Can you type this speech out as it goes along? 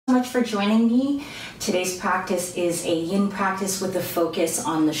Much for joining me. Today's practice is a yin practice with a focus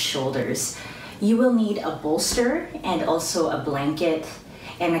on the shoulders. You will need a bolster and also a blanket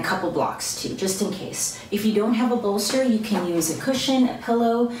and a couple blocks too, just in case. If you don't have a bolster, you can use a cushion, a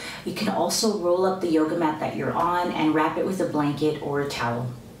pillow. You can also roll up the yoga mat that you're on and wrap it with a blanket or a towel.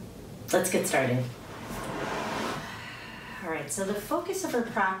 Let's get started. All right, so the focus of our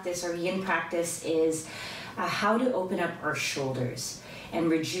practice, our yin practice, is how to open up our shoulders and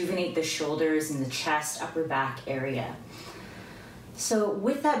rejuvenate the shoulders and the chest, upper back area. So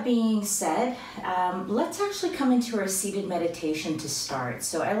with that being said, let's actually come into our seated meditation to start.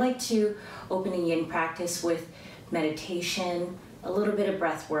 So I like to open a yin practice with meditation, a little bit of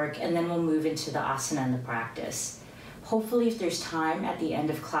breath work, and then we'll move into the asana and the practice. Hopefully if there's time at the end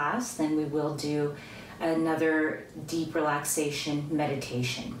of class, then we will do another deep relaxation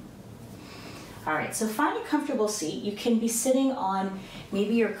meditation. All right, so find a comfortable seat. You can be sitting on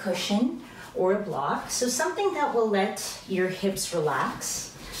maybe your cushion or a block, so something that will let your hips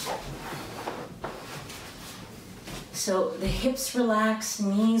relax. So the hips relax,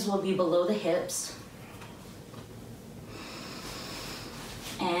 knees will be below the hips.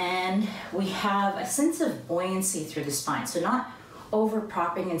 And we have a sense of buoyancy through the spine, so not over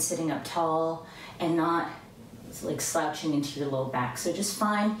propping and sitting up tall and not like slouching into your low back. So just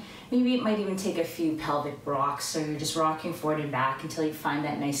find, maybe it might even take a few pelvic rocks, so you're just rocking forward and back until you find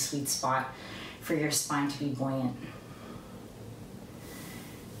that nice sweet spot for your spine to be buoyant.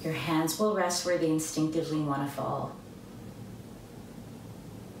 Your hands will rest where they instinctively want to fall.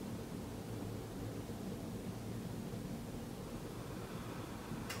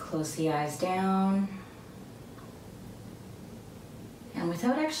 Close the eyes down. And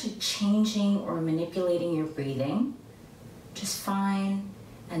without actually changing or manipulating your breathing, just find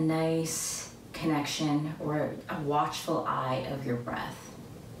a nice connection or a watchful eye of your breath.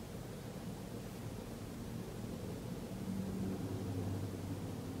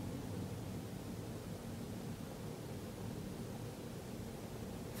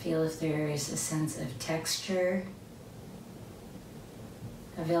 Feel if there is a sense of texture,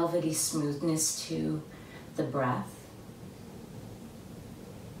 a velvety smoothness to the breath.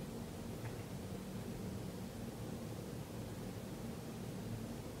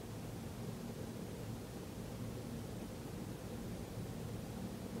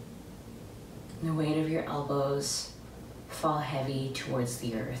 And the weight of your elbows fall heavy towards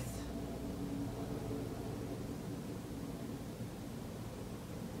the earth.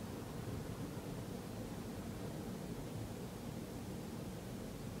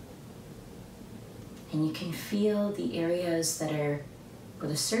 And you can feel the areas that are, or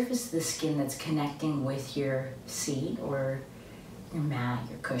the surface of the skin that's connecting with your seat or your mat,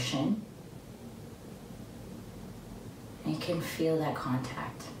 your cushion. And you can feel that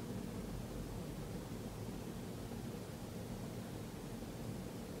contact.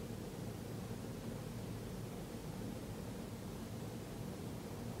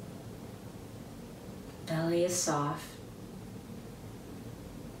 Belly is soft.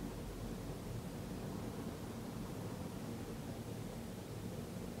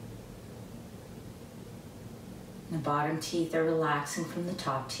 The bottom teeth are relaxing from the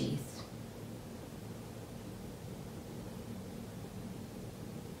top teeth.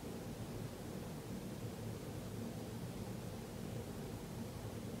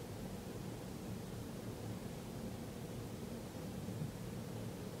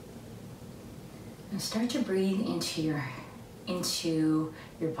 And start to breathe into your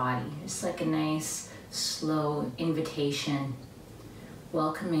body. Just like a nice, slow invitation,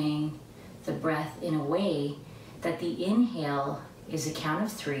 welcoming the breath in a way that the inhale is a count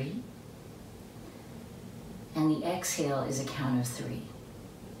of 3 and the exhale is a count of 3.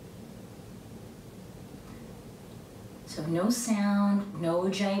 So no sound, no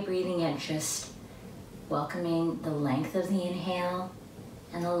ujjayi breathing yet, just welcoming the length of the inhale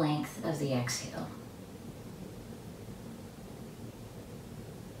and the length of the exhale.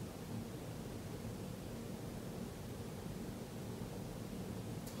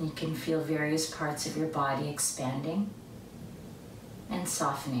 You can feel various parts of your body expanding and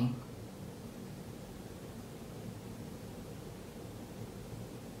softening.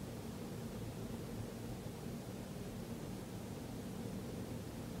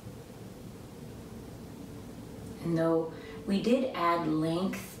 And though we did add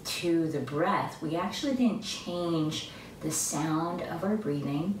length to the breath, we actually didn't change the sound of our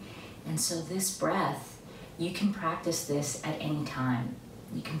breathing. And so this breath, you can practice this at any time.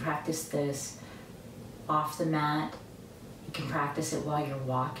 You can practice this off the mat. You can practice it while you're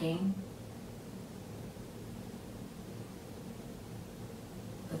walking.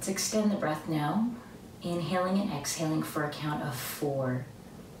 But Let's extend the breath now. Inhaling and exhaling for a count of 4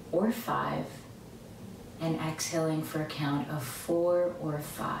 or 5, and exhaling for a count of 4 or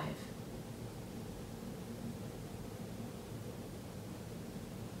 5.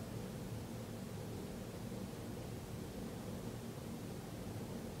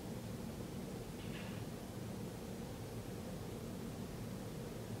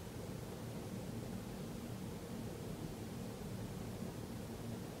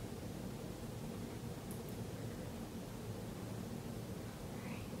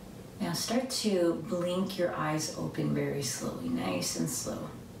 Now start to blink your eyes open very slowly, nice and slow.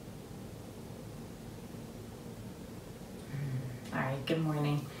 All right, good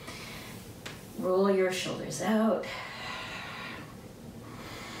morning. Roll your shoulders out.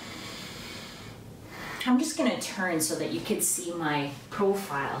 I'm just gonna turn so that you can see my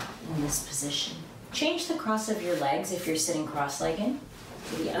profile in this position. Change the cross of your legs if you're sitting cross-legged.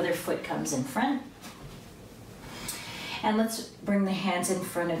 So the other foot comes in front. And let's bring the hands in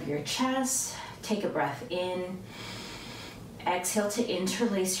front of your chest. Take a breath in. Exhale to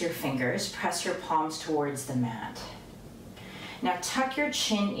interlace your fingers. Press your palms towards the mat. Now tuck your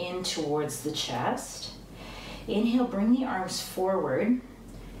chin in towards the chest. Inhale, bring the arms forward.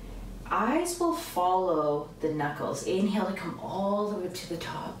 Eyes will follow the knuckles. Inhale to come all the way up to the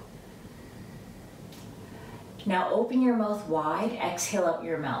top. Now open your mouth wide. Exhale out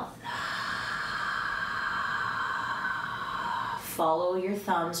your mouth. Follow your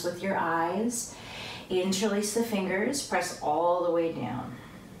thumbs with your eyes. Interlace the fingers. Press all the way down.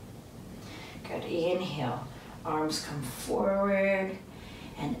 Good. Inhale. Arms come forward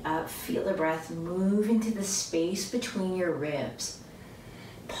and up. Feel the breath move into the space between your ribs.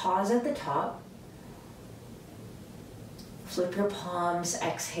 Pause at the top. Flip your palms.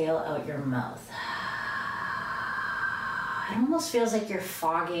 Exhale out your mouth. It almost feels like you're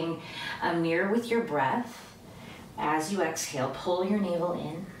fogging a mirror with your breath. As you exhale, pull your navel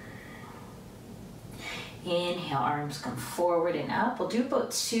in. Inhale, arms come forward and up. We'll do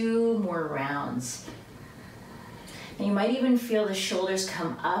about 2 more rounds. And you might even feel the shoulders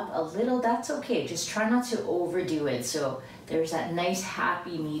come up a little. That's okay. Just try not to overdo it. So there's that nice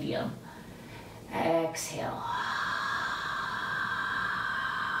happy medium. Exhale.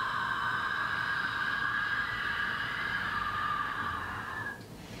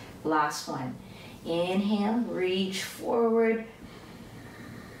 Last one. Inhale, reach forward.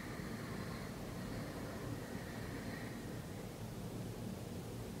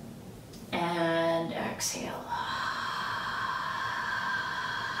 And exhale.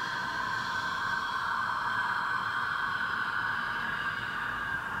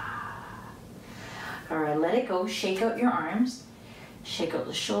 All right, let it go. Shake out your arms. Shake out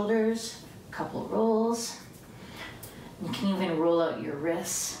the shoulders. A couple rolls. You can even roll out your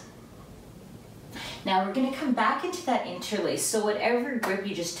wrists. Now we're going to come back into that interlace. So whatever grip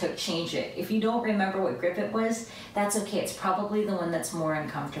you just took, change it. If you don't remember what grip it was, that's okay. It's probably the one that's more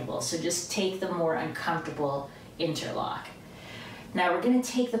uncomfortable. So just take the more uncomfortable interlock. Now we're going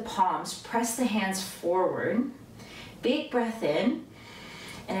to take the palms, press the hands forward. Big breath in.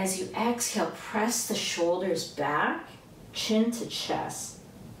 And as you exhale, press the shoulders back, chin to chest.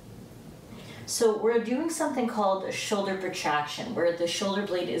 So we're doing something called a shoulder protraction, where the shoulder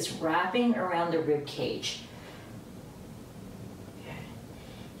blade is wrapping around the rib cage.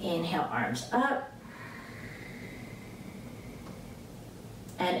 Inhale, arms up.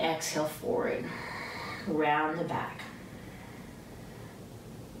 And exhale forward, round the back.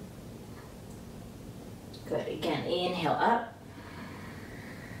 Good, again, inhale up.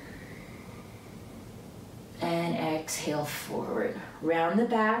 And exhale forward. Round the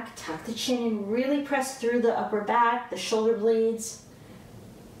back, tuck the chin in, really press through the upper back, the shoulder blades.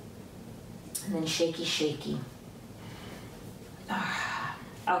 And then shaky, shaky.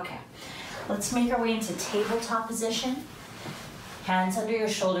 Okay, let's make our way into tabletop position. Hands under your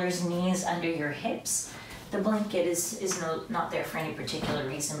shoulders, knees under your hips. The blanket is not there for any particular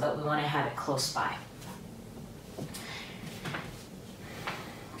reason, but we want to have it close by.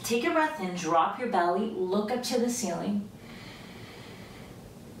 Take a breath in, drop your belly, look up to the ceiling.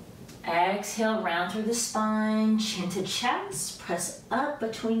 Exhale, round through the spine, chin to chest, press up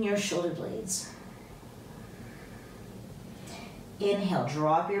between your shoulder blades. Inhale,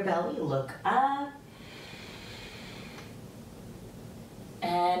 drop your belly, look up.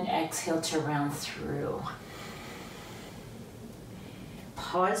 And exhale to round through.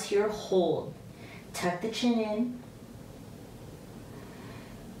 Pause here, hold. Tuck the chin in.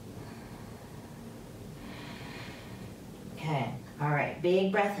 Okay, all right,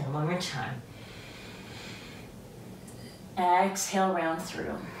 big breath in, one more time. Exhale, round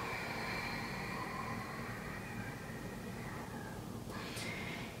through.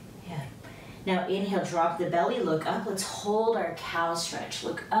 Yeah. Now inhale, drop the belly, look up. Let's hold our cow stretch.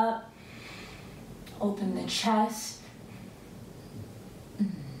 Look up, open the chest.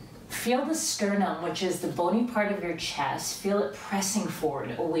 Feel the sternum, which is the bony part of your chest. Feel it pressing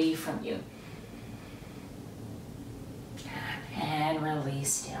forward, away from you. And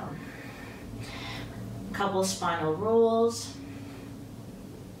release down. Couple spinal rolls.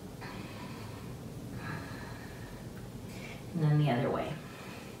 And then the other way.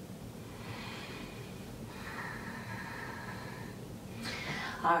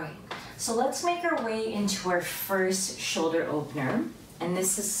 All right, so let's make our way into our first shoulder opener. And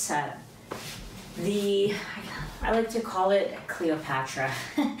this is I like to call it Cleopatra.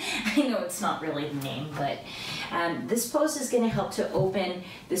 I know it's not really the name, but this pose is going to help to open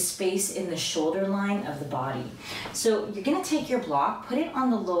the space in the shoulder line of the body. So you're going to take your block, put it on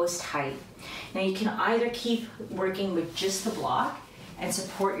the lowest height. Now you can either keep working with just the block and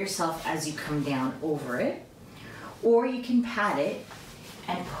support yourself as you come down over it, or you can pat it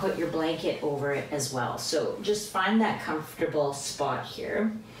and put your blanket over it as well. So just find that comfortable spot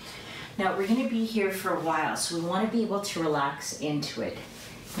here. Now we're going to be here for a while, so we want to be able to relax into it.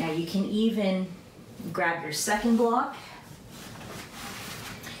 Now you can even grab your second block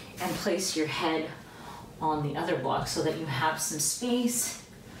and place your head on the other block so that you have some space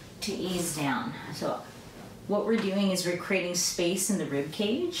to ease down. So what we're doing is we're creating space in the rib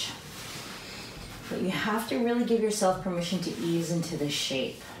cage, but you have to really give yourself permission to ease into this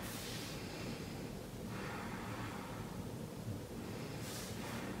shape.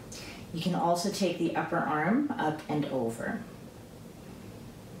 You can also take the upper arm up and over.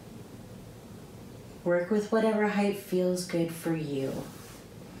 Work with whatever height feels good for you.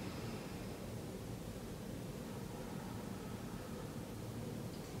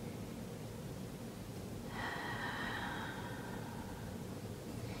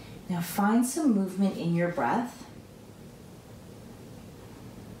 Now find some movement in your breath.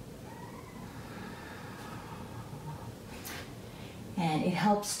 And it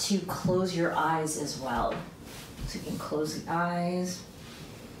helps to close your eyes as well. So you can close the eyes.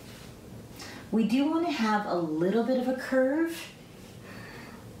 We do want to have a little bit of a curve.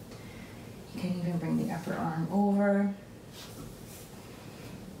 You can even bring the upper arm over.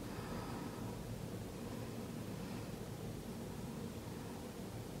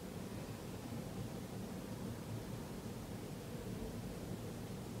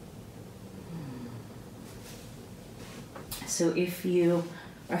 So if you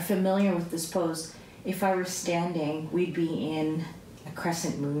are familiar with this pose, if I were standing, we'd be in a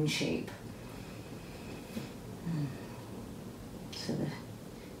crescent moon shape. So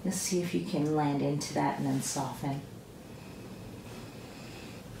let's see if you can land into that and then soften.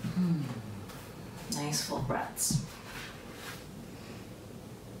 Nice full breaths.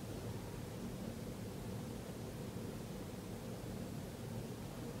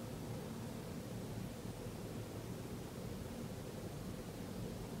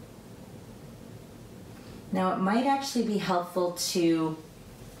 Now, it might actually be helpful to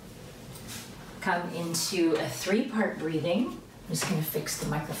come into a three-part breathing. I'm just going to fix the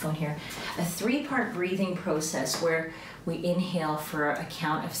microphone here. A three-part breathing process where we inhale for a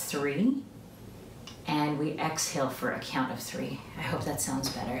count of 3 and we exhale for a count of 3. I hope that sounds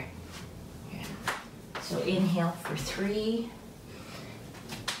better. Yeah. So inhale for 3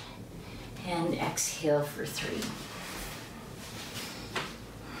 and exhale for 3.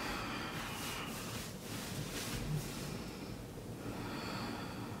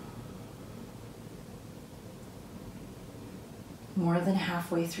 More than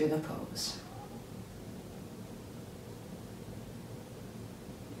halfway through the pose.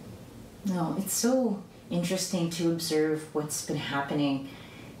 No, it's so interesting to observe what's been happening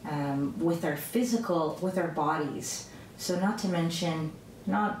with our bodies. So not to mention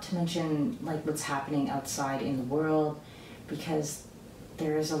like what's happening outside in the world, because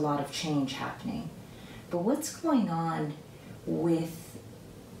there is a lot of change happening. But what's going on with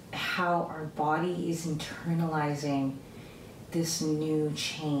how our body is internalizing this new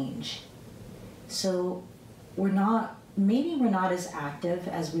change. So maybe we're not as active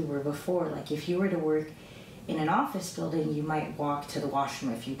as we were before. Like if you were to work in an office building, you might walk to the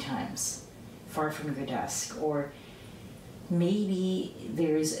washroom a few times far from your desk. Or maybe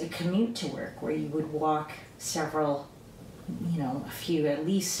there's a commute to work where you would walk several, at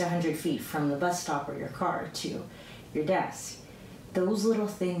least 100 feet from the bus stop or your car to your desk. Those little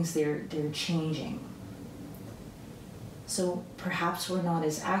things, they're changing. So perhaps we're not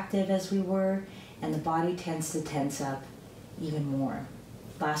as active as we were, and the body tends to tense up even more.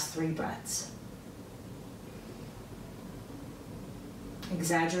 Last 3 breaths.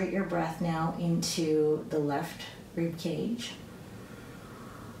 Exaggerate your breath now into the left rib cage.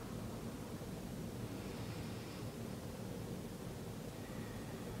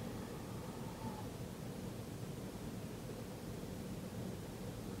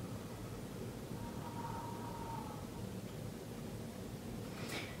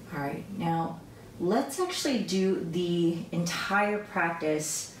 All right, now let's actually do the entire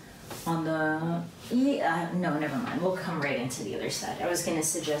practice on the, no, never mind. We'll come right into the other side. I was gonna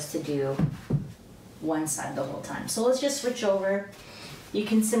suggest to do one side the whole time. So let's just switch over. You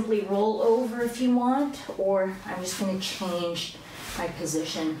can simply roll over if you want, or I'm just gonna change my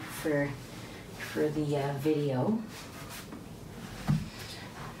position for the video.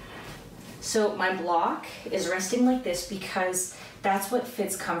 So my block is resting like this because that's what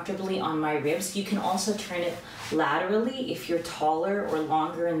fits comfortably on my ribs. You can also turn it laterally if you're taller or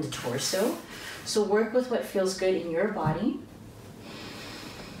longer in the torso. So work with what feels good in your body.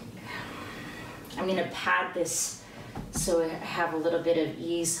 I'm gonna pad this so I have a little bit of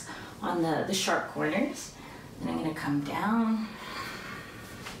ease on the sharp corners. And I'm gonna come down.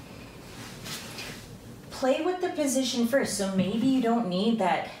 Play with the position first. So maybe you don't need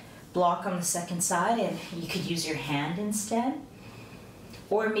that block on the second side and you could use your hand instead.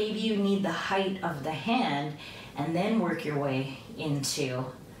 Or maybe you need the height of the hand and then work your way into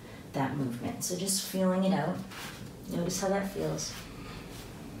that movement. So just feeling it out. Notice how that feels.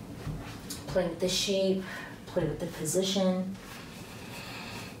 Play with the shape, play with the position.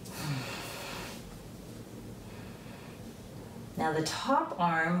 Now the top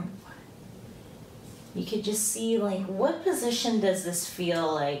arm, you could just see like, what position does this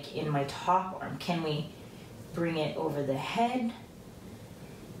feel like in my top arm? Can we bring it over the head?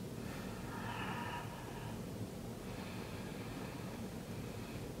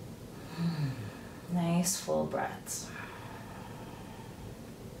 Nice full breaths.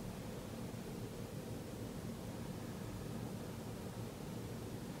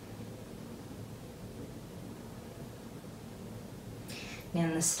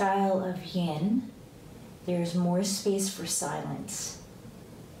 In the style of Yin, there's more space for silence,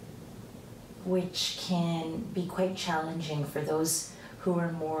 which can be quite challenging for those who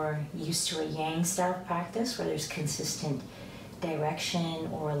are more used to a Yang style practice where there's consistent direction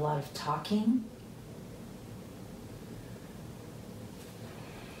or a lot of talking.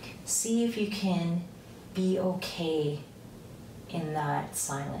 See if you can be okay in that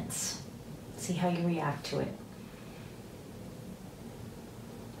silence. See how you react to it.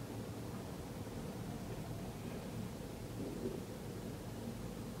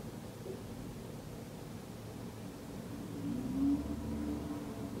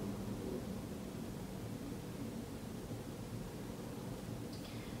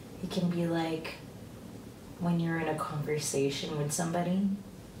 It can be like when you're in a conversation with somebody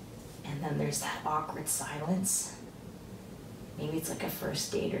and then there's that awkward silence. Maybe it's like a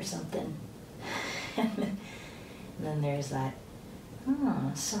first date or something. And then there's that,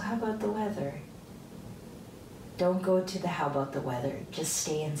 oh, so how about the weather? Don't go to the how about the weather. Just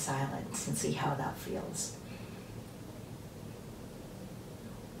stay in silence and see how that feels.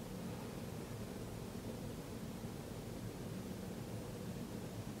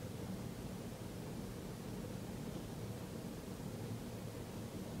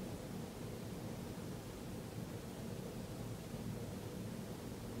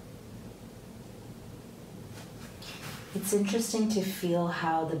 It's interesting to feel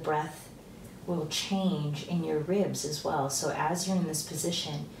how the breath will change in your ribs as well. So as you're in this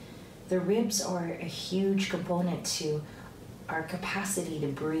position, the ribs are a huge component to our capacity to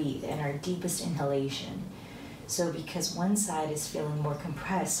breathe and our deepest inhalation. So because one side is feeling more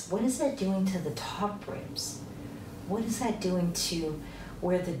compressed, what is that doing to the top ribs? What is that doing to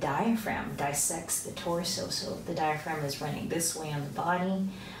where the diaphragm dissects the torso? So the diaphragm is running this way on the body.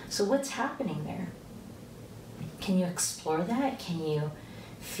 So what's happening there? Can you explore that? Can you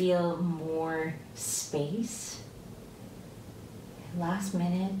feel more space? Last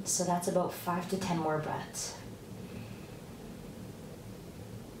minute, so that's about 5 to 10 more breaths.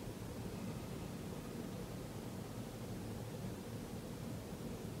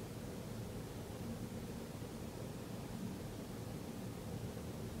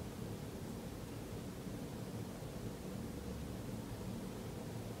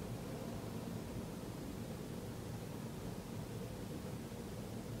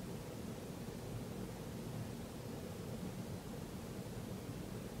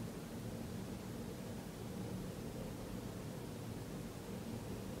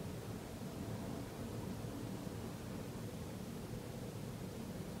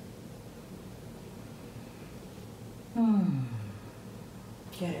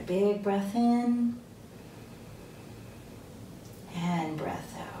 Get a big breath in and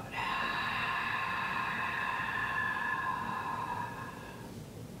breath out.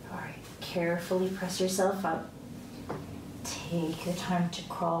 All right, carefully press yourself up. Take the time to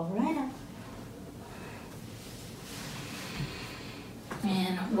crawl right up.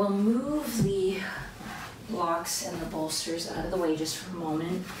 And we'll move the blocks and the bolsters out of the way just for a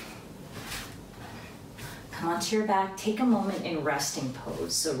moment. Come onto your back, take a moment in resting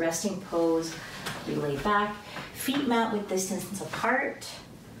pose. So resting pose, we lay back, feet mat width distance apart,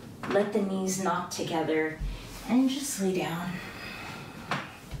 let the knees knock together, and just lay down.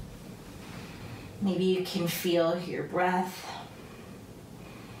 Maybe you can feel your breath.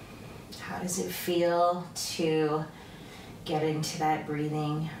 How does it feel to get into that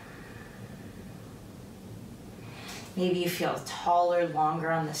breathing? Maybe you feel taller,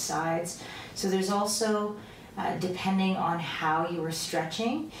 longer on the sides. So there's also, depending on how you were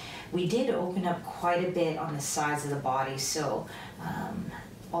stretching, we did open up quite a bit on the sides of the body. So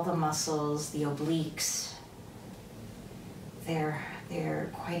all the muscles, the obliques, they're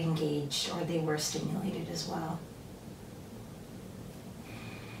quite engaged, or they were stimulated as well.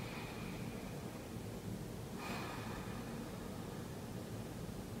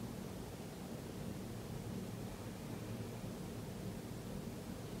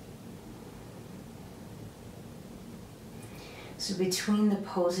 So between the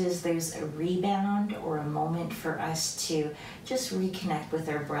poses, there's a rebound or a moment for us to just reconnect with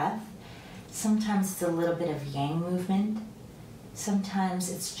our breath. Sometimes it's a little bit of yang movement. Sometimes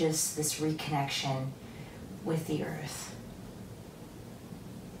it's just this reconnection with the earth.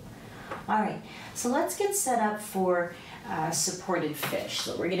 All right, so let's get set up for supported fish.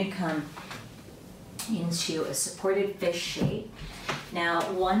 So we're gonna come into a supported fish shape. Now,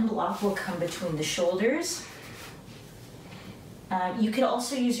 one block will come between the shoulders. You could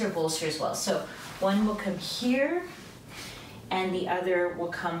also use your bolster as well. So one will come here and the other will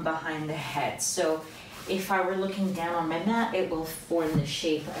come behind the head. So if I were looking down on my mat, it will form the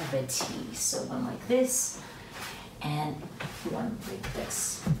shape of a T. So one like this and one like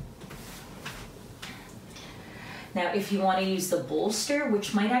this. Now, if you want to use the bolster,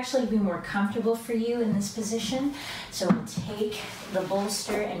 which might actually be more comfortable for you in this position, so we'll take the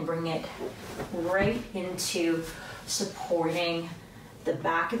bolster and bring it right into supporting the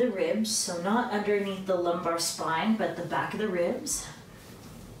back of the ribs, so not underneath the lumbar spine, but the back of the ribs.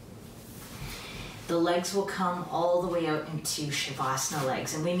 The legs will come all the way out into Shavasana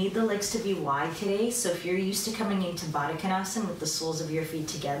legs, and we need the legs to be wide today, so if you're used to coming into Baddha Konasana with the soles of your feet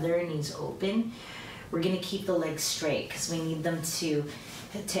together, knees open, we're gonna keep the legs straight because we need them to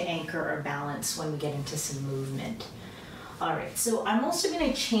anchor our balance when we get into some movement. All right, so I'm also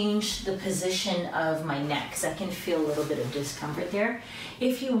gonna change the position of my neck because I can feel a little bit of discomfort there.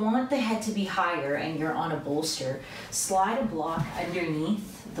 If you want the head to be higher and you're on a bolster, slide a block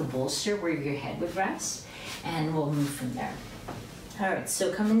underneath the bolster where your head would rest, and we'll move from there. All right,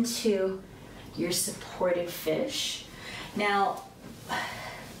 so come into your supported fish. Now,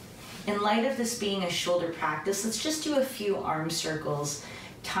 in light of this being a shoulder practice, let's just do a few arm circles,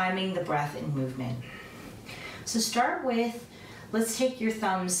 timing the breath and movement. So start with, let's take your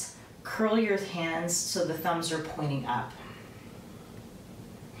thumbs, curl your hands so the thumbs are pointing up.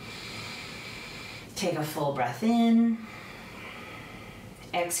 Take a full breath in.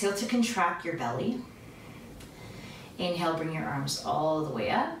 Exhale to contract your belly. Inhale, bring your arms all the way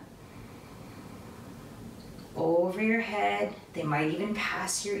up. Over your head, they might even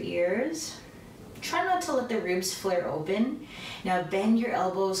pass your ears. Try not to let the ribs flare open. Now bend your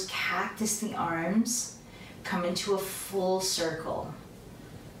elbows, cactus the arms. Come into a full circle.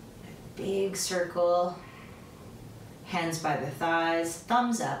 A big circle. Hands by the thighs,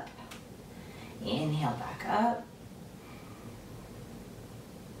 thumbs up. Inhale back up.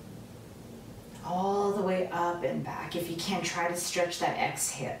 All the way up and back. If you can, try to stretch that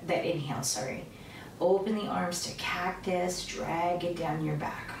exhale, that inhale, sorry. Open the arms to cactus, drag it down your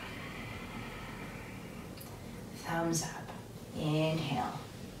back. Thumbs up. Inhale.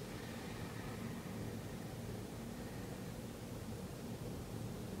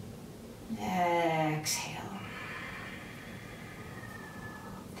 Exhale.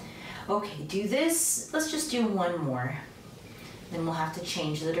 Okay, do this. Let's just do one more. Then we'll have to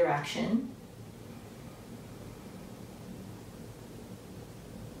change the direction.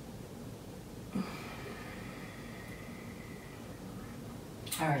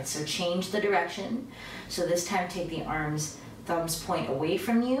 All right, so change the direction. So this time take the arms, thumbs point away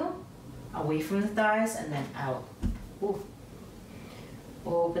from you, away from the thighs, and then out. Ooh.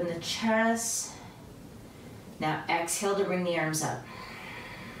 Open the chest. Now exhale to bring the arms up.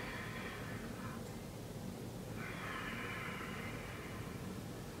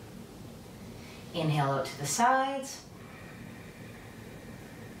 Inhale out to the sides.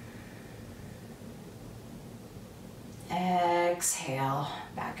 Exhale,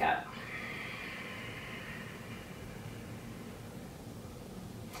 back up.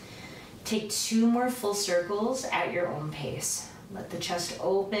 Take 2 more full circles at your own pace. Let the chest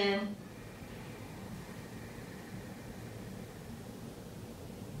open.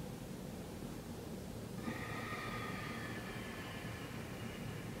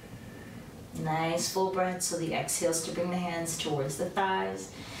 Nice full breath, so the exhales to bring the hands towards the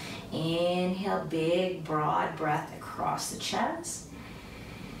thighs. Inhale, big broad breath across the chest.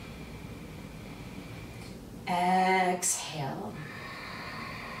 Exhale.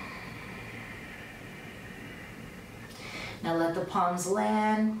 Now let the palms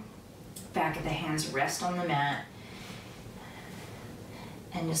land, back of the hands rest on the mat,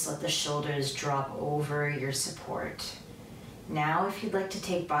 and just let the shoulders drop over your support. Now, if you'd like to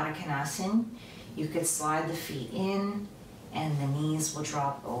take Baddha Konasana, you could slide the feet in and the knees will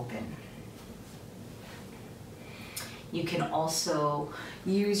drop open. You can also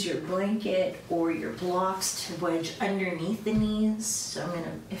use your blanket or your blocks to wedge underneath the knees. So I'm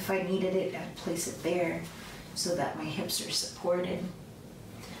gonna, if I needed it, I'd place it there so that my hips are supported.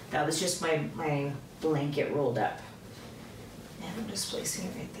 That was just my blanket rolled up. And I'm just placing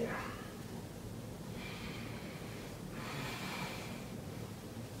it right there.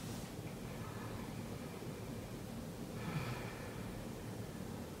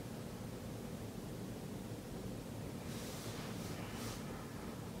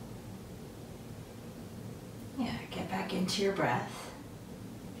 Yeah, get back into your breath.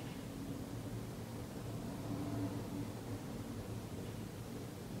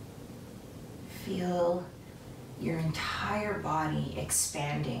 Feel your entire body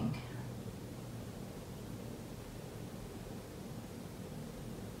expanding.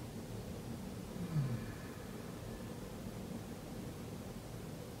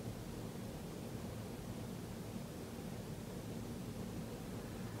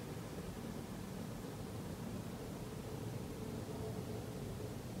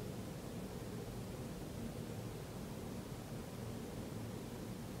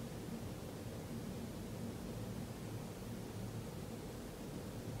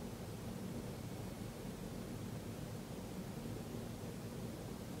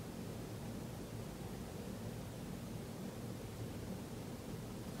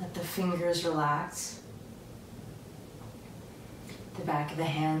 Let the fingers relax. The back of the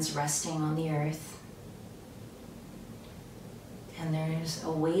hands resting on the earth. And there's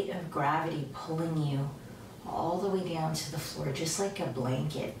a weight of gravity pulling you all the way down to the floor, just like a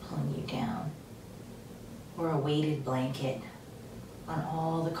blanket pulling you down, or a weighted blanket on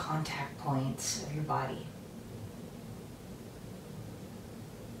all the contact points of your body.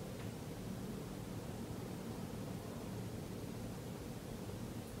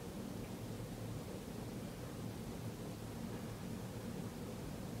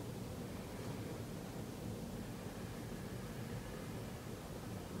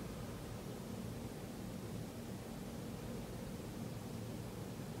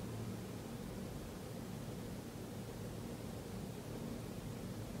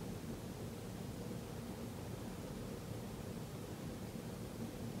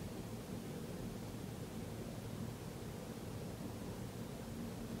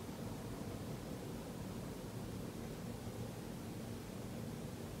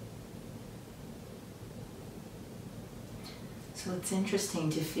 So what's interesting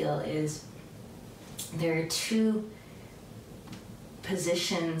to feel is there are 2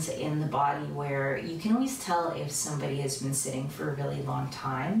 positions in the body where you can always tell if somebody has been sitting for a really long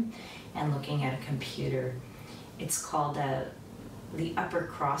time and looking at a computer. It's called the upper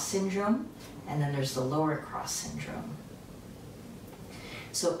cross syndrome, and then there's the lower cross syndrome.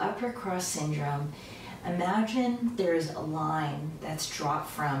 So upper cross syndrome, imagine there's a line that's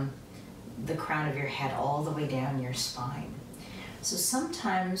dropped from the crown of your head all the way down your spine. So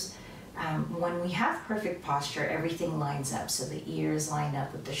sometimes when we have perfect posture, everything lines up. So the ears line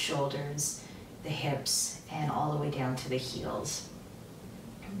up with the shoulders, the hips, and all the way down to the heels.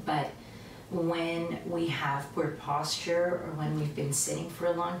 But when we have poor posture, or when we've been sitting for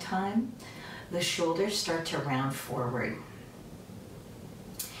a long time, the shoulders start to round forward.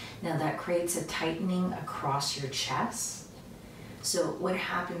 Now that creates a tightening across your chest. So what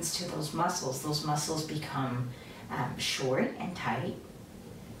happens to those muscles? Those muscles become short and tight,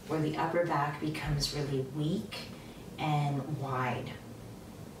 where the upper back becomes really weak and wide.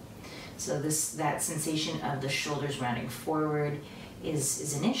 So that sensation of the shoulders rounding forward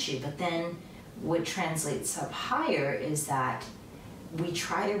is an issue. But then what translates up higher is that we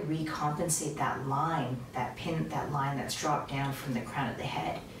try to recompensate that line, that line that's dropped down from the crown of the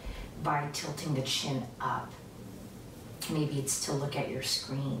head by tilting the chin up. Maybe it's to look at your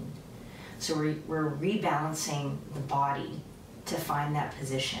screen. So we're rebalancing the body to find that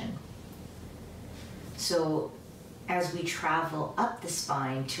position. So as we travel up the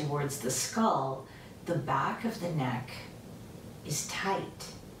spine towards the skull, the back of the neck is tight,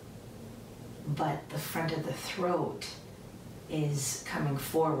 but the front of the throat is coming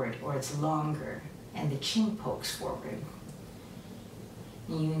forward, or it's longer, and the chin pokes forward.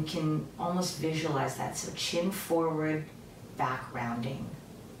 You can almost visualize that. So chin forward, back rounding.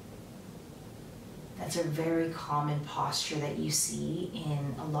 That's a very common posture that you see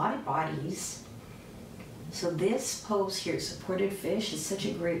in a lot of bodies. So this pose here, supported fish, is such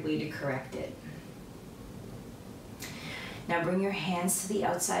a great way to correct it. Now bring your hands to the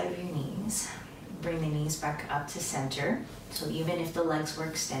outside of your knees. Bring the knees back up to center. So even if the legs were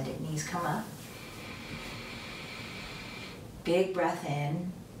extended, knees come up. Big breath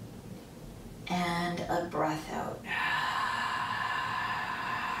in and a breath out.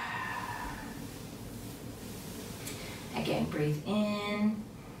 Again, breathe in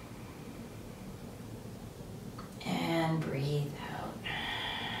and breathe out.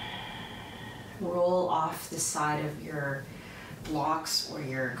 Roll off the side of your blocks or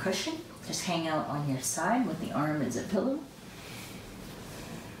your cushion. Just hang out on your side with the arm as a pillow.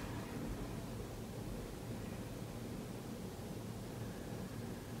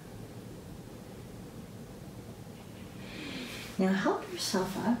 Now help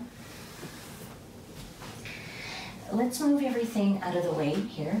yourself up. Let's move everything out of the way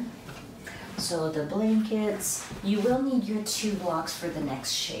here. So the blankets, you will need your 2 blocks for the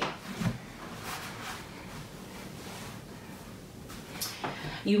next shape.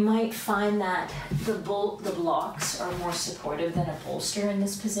 You might find that the blocks are more supportive than a bolster in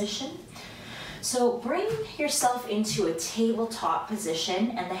this position. So bring yourself into a tabletop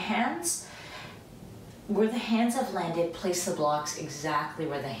position, and the hands, where the hands have landed, place the blocks exactly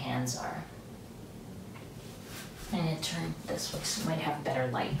where the hands are. And it turned this way, so you might have better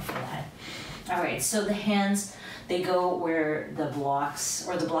light for that. All right, so the hands, they go where the blocks,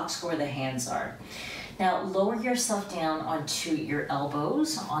 or the blocks go where the hands are. Now lower yourself down onto your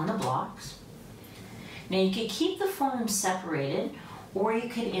elbows on the blocks. Now you could keep the forearms separated, or you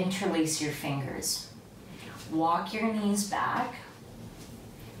could interlace your fingers. Walk your knees back,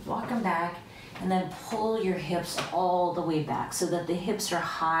 walk them back, and then pull your hips all the way back so that the hips are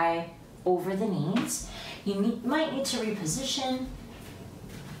high over the knees. You might need to reposition.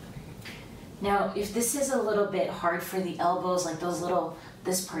 Now, if this is a little bit hard for the elbows, like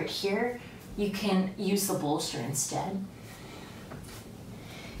this part here, you can use the bolster instead.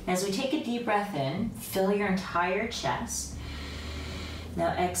 As we take a deep breath in, fill your entire chest. Now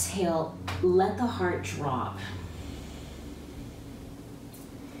exhale, let the heart drop.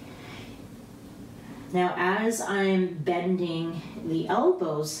 Now as I'm bending the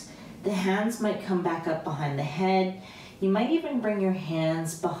elbows, the hands might come back up behind the head. You might even bring your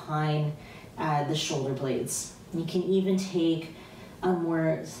hands behind the shoulder blades. You can even take a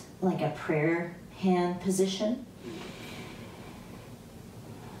more like a prayer hand position.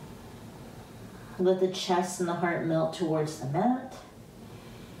 Let the chest and the heart melt towards the mat.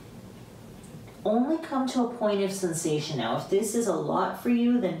 Only come to a point of sensation now. If this is a lot for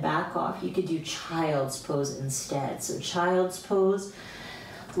you, then back off. You could do child's pose instead. So child's pose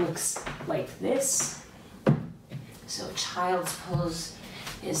looks like this. So child's pose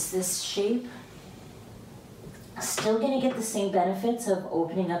is this shape. Still gonna get the same benefits of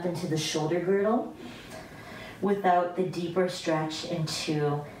opening up into the shoulder girdle without the deeper stretch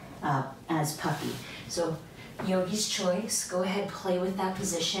into as puppy. So yogi's choice, go ahead, play with that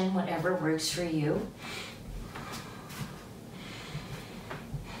position, whatever works for you.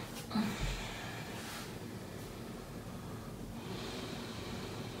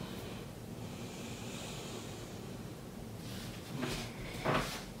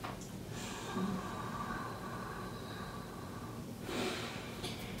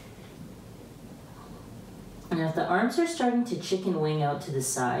 Now if the arms are starting to chicken wing out to the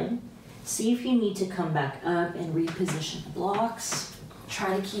side, see if you need to come back up and reposition the blocks.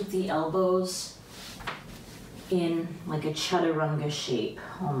 Try to keep the elbows in like a chaturanga shape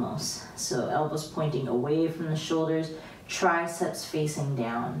almost. So elbows pointing away from the shoulders, triceps facing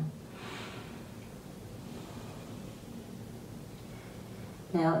down.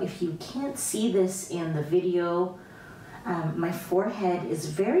 Now if you can't see this in the video, my forehead is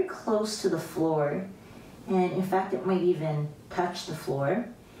very close to the floor, and in fact it might even touch the floor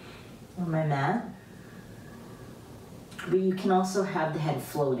on my mat. But you can also have the head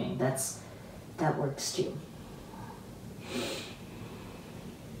floating. That works too.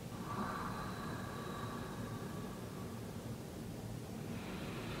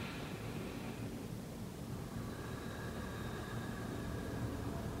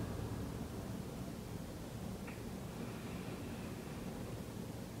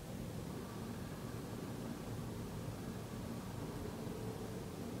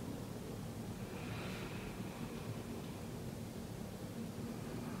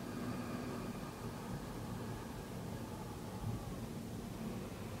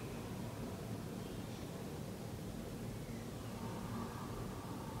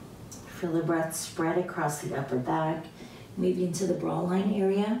 Feel the breath spread across the upper back, maybe into the bra line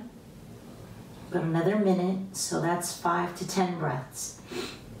area. About another minute, so that's 5 to 10 breaths.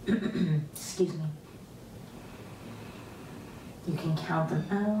 Excuse me. You can count them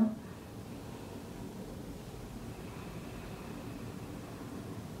out.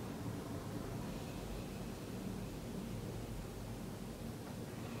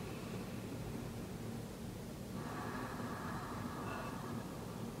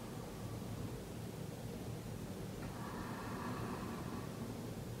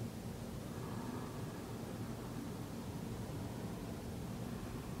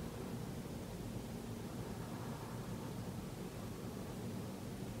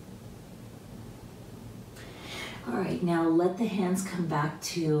 All right, now let the hands come back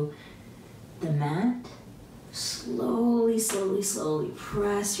to the mat. Slowly, slowly, slowly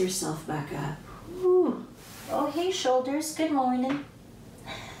press yourself back up. Ooh. Oh, hey, shoulders, good morning.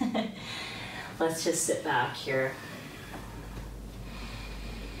 Let's just sit back here.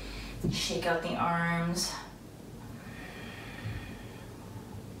 Shake out the arms.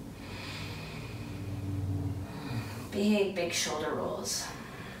 Big, big shoulder rolls.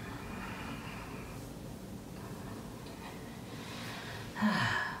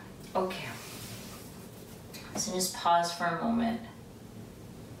 Okay, so just pause for a moment.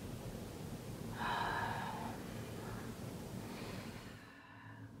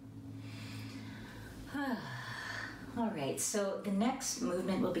 All right, so the next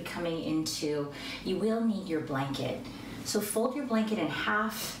movement will be coming into, you will need your blanket. So fold your blanket in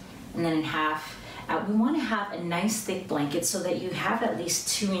half and then in half. We want to have a nice thick blanket so that you have at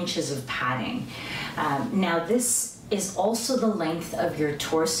least 2 inches of padding. Now this is also the length of your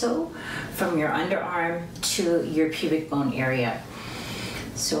torso from your underarm to your pubic bone area.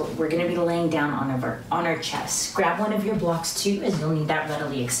 So we're going to be laying down on our chest. Grab one of your blocks too, as you'll need that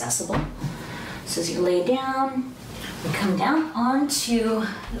readily accessible. So as you lay down, we come down onto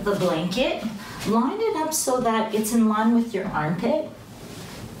the blanket, line it up so that it's in line with your armpit.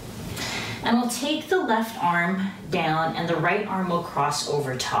 And we'll take the left arm down and the right arm will cross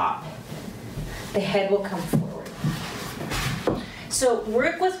over top. The head will come forward. So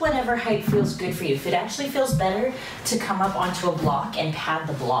work with whatever height feels good for you. If it actually feels better to come up onto a block and pad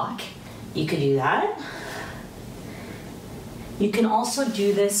the block, you could do that. You can also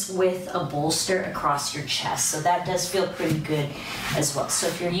do this with a bolster across your chest. So that does feel pretty good as well. So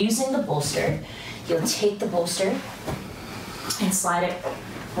if you're using the bolster, you'll take the bolster and slide it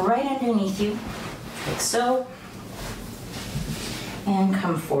right underneath you, like so, and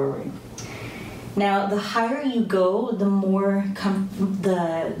come forward. Now, the higher you go, the more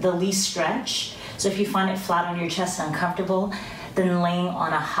the least stretch. So if you find it flat on your chest and uncomfortable, then laying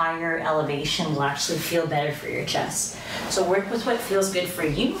on a higher elevation will actually feel better for your chest. So work with what feels good for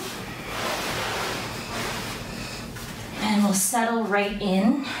you. And we'll settle right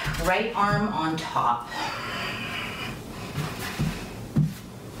in, right arm on top.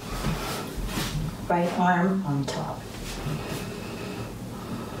 Right arm on top.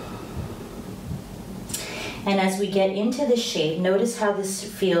 And as we get into the shape, notice how this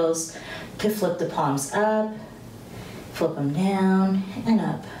feels to flip the palms up, flip them down and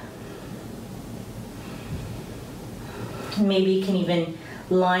up. Maybe you can even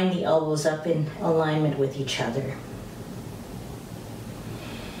line the elbows up in alignment with each other.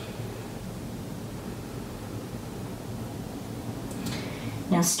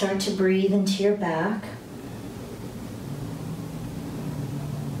 Now start to breathe into your back.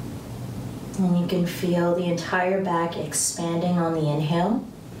 And you can feel the entire back expanding on the inhale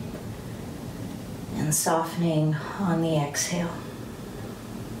and softening on the exhale.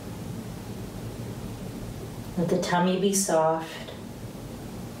 Let the tummy be soft.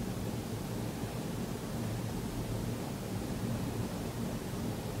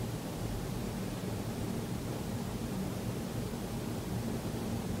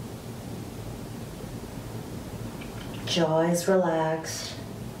 Jaw is relaxed.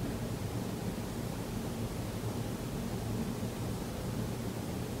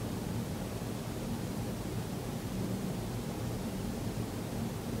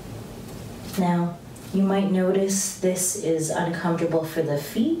 Now, you might notice this is uncomfortable for the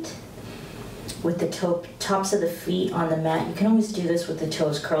feet. With the tops of the feet on the mat, you can always do this with the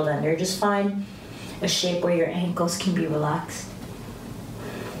toes curled under. Just find a shape where your ankles can be relaxed.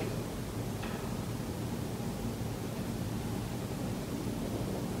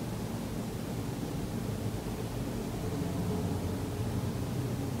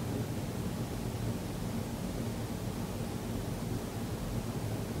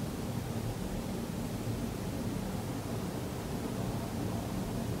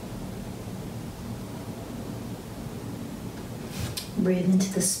 Breathe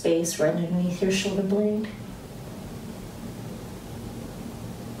into the space right underneath your shoulder blade.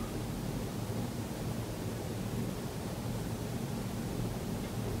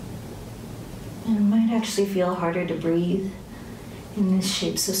 And it might actually feel harder to breathe in this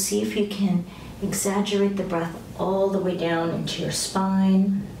shape, so see if you can exaggerate the breath all the way down into your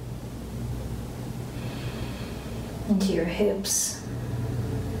spine, into your hips.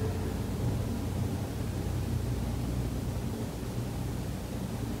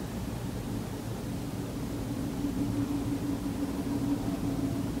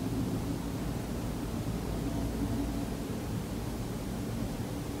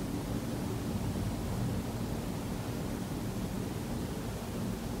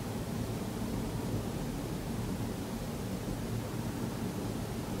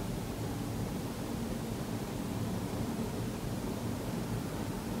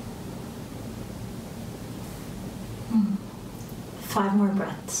 Five more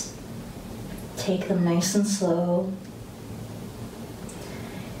breaths. Take them nice and slow.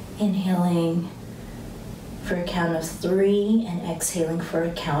 Inhaling for a count of 3 and exhaling for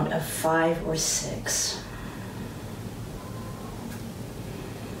a count of 5 or 6.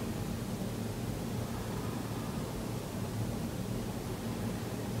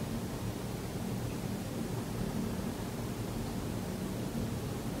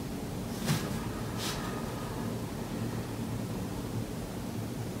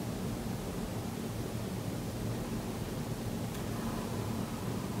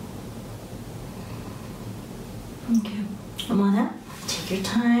 Okay, come on up. Take your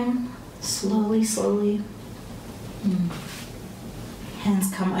time. Slowly, slowly.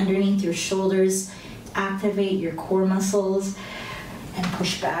 Hands come underneath your shoulders. Activate your core muscles and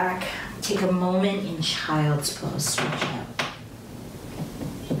push back. Take a moment in child's pose. Stretch out.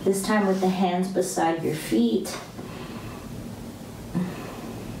 This time with the hands beside your feet.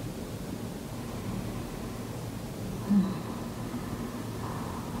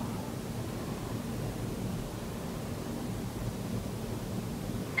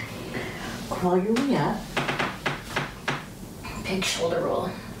 Crawl your way up. Big shoulder roll.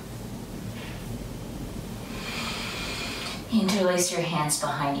 Interlace your hands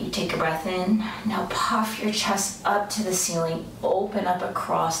behind you. Take a breath in. Now puff your chest up to the ceiling. Open up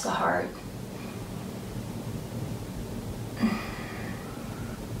across the heart.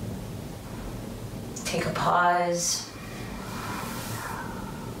 Take a pause.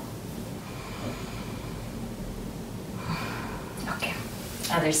 Okay,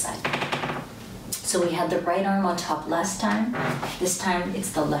 other side. So we had the right arm on top last time. This time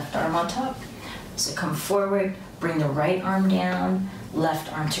it's the left arm on top. So come forward, bring the right arm down, left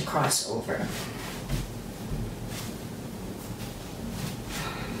arm to cross over.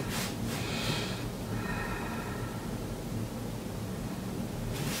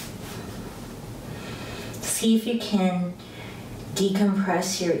 See if you can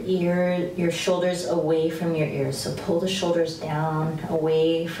decompress your shoulders away from your ears. So pull the shoulders down,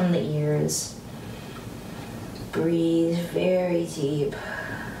 away from the ears. Breathe very deep.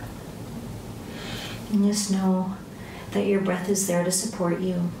 And just know that your breath is there to support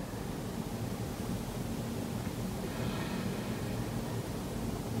you.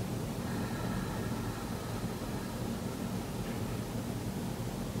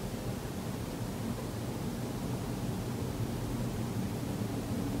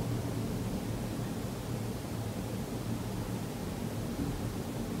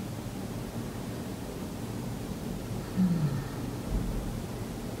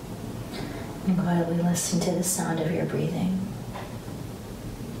 And quietly listen to the sound of your breathing.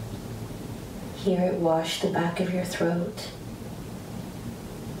 Hear it wash the back of your throat.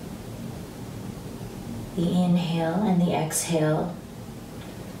 The inhale and the exhale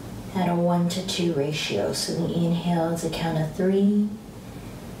at a 1 to 2 ratio. So the inhale is a count of 3,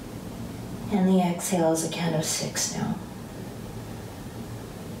 and the exhale is a count of 6 now.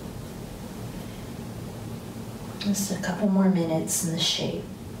 Just a couple more minutes in the shape.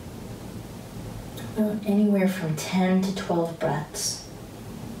 Anywhere from 10 to 12 breaths.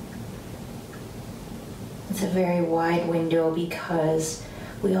 It's a very wide window because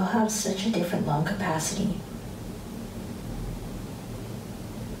we all have such a different lung capacity.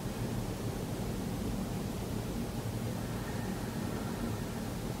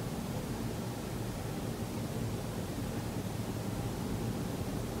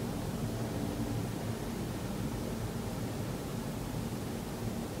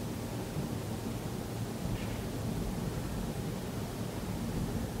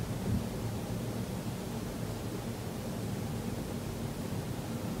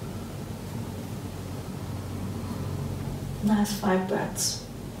 Last 5 breaths.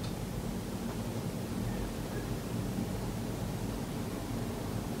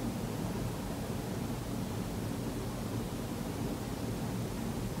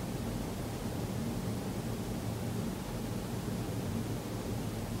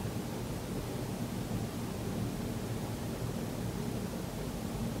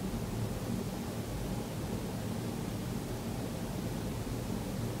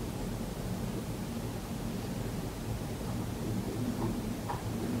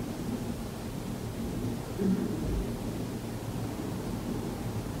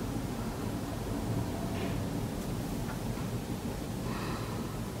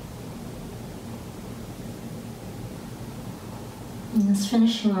 And just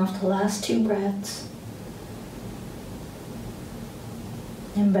finishing off the last 2 breaths.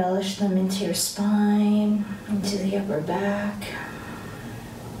 Embellish them into your spine, into the upper back.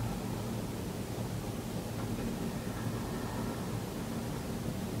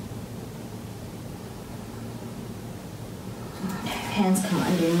 Hands come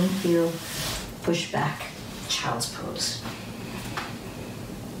underneath you, push back, child's pose.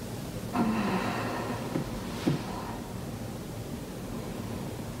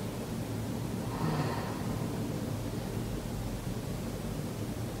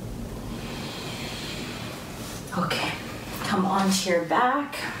 Okay, come onto your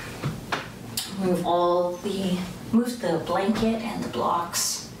back. Move the blanket and the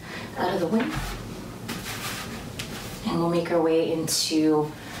blocks out of the way. And we'll make our way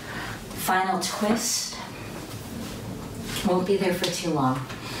into final twist. Won't be there for too long.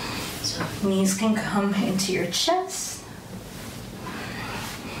 So knees can come into your chest.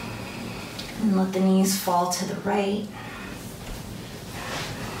 And let the knees fall to the right.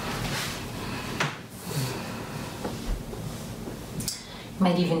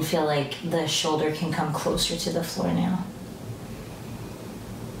 Might even feel like the shoulder can come closer to the floor now.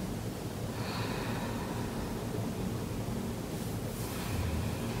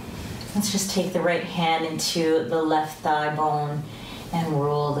 Let's just take the right hand into the left thigh bone and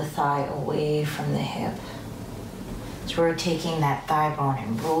roll the thigh away from the hip. So we're taking that thigh bone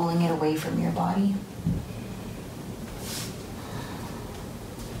and rolling it away from your body.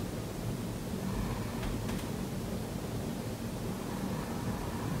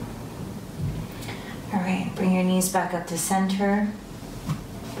 All right, bring your knees back up to center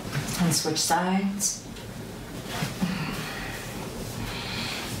and switch sides.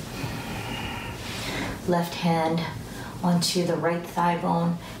 Left hand onto the right thigh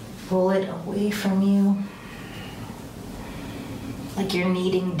bone. Roll it away from you like you're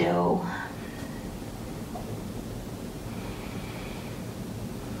kneading dough.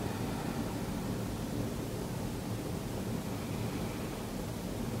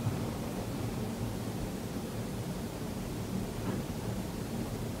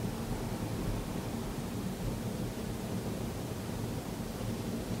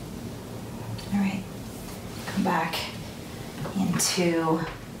 All right. Come back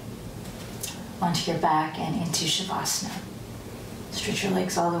onto your back and into Shavasana. Stretch your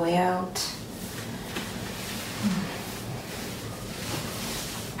legs all the way out.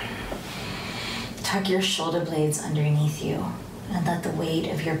 Tuck your shoulder blades underneath you and let the weight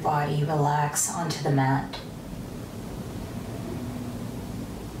of your body relax onto the mat.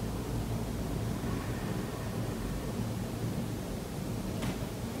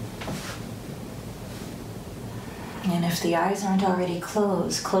 And if the eyes aren't already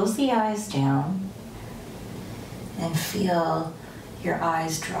closed, close the eyes down and feel your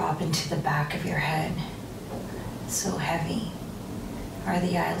eyes drop into the back of your head. So heavy are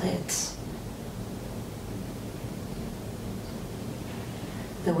the eyelids.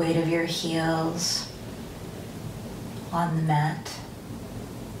 The weight of your heels on the mat.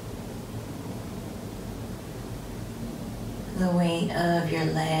 The weight of your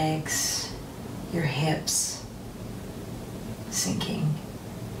legs, your hips, sinking.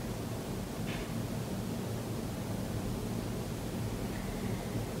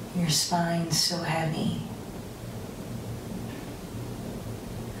 Your spine so heavy.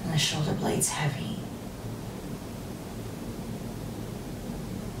 And the shoulder blades heavy.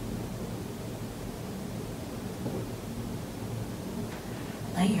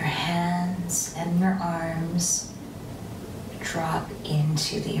 hands and your arms drop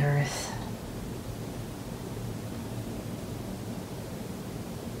into the earth.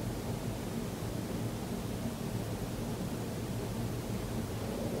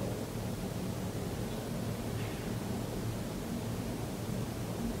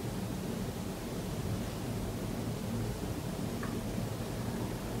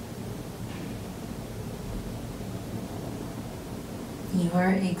 You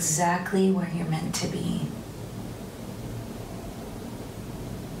are exactly where you're meant to be.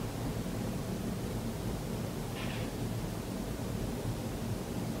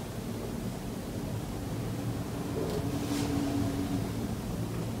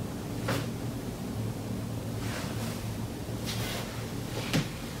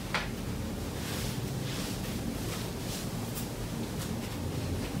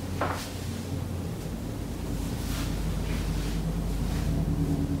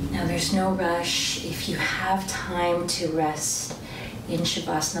 There's no rush. If you have time to rest in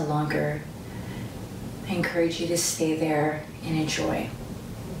Shavasana longer, I encourage you to stay there and enjoy.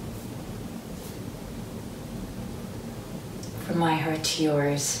 From my heart to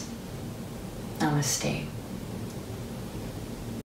yours, namaste.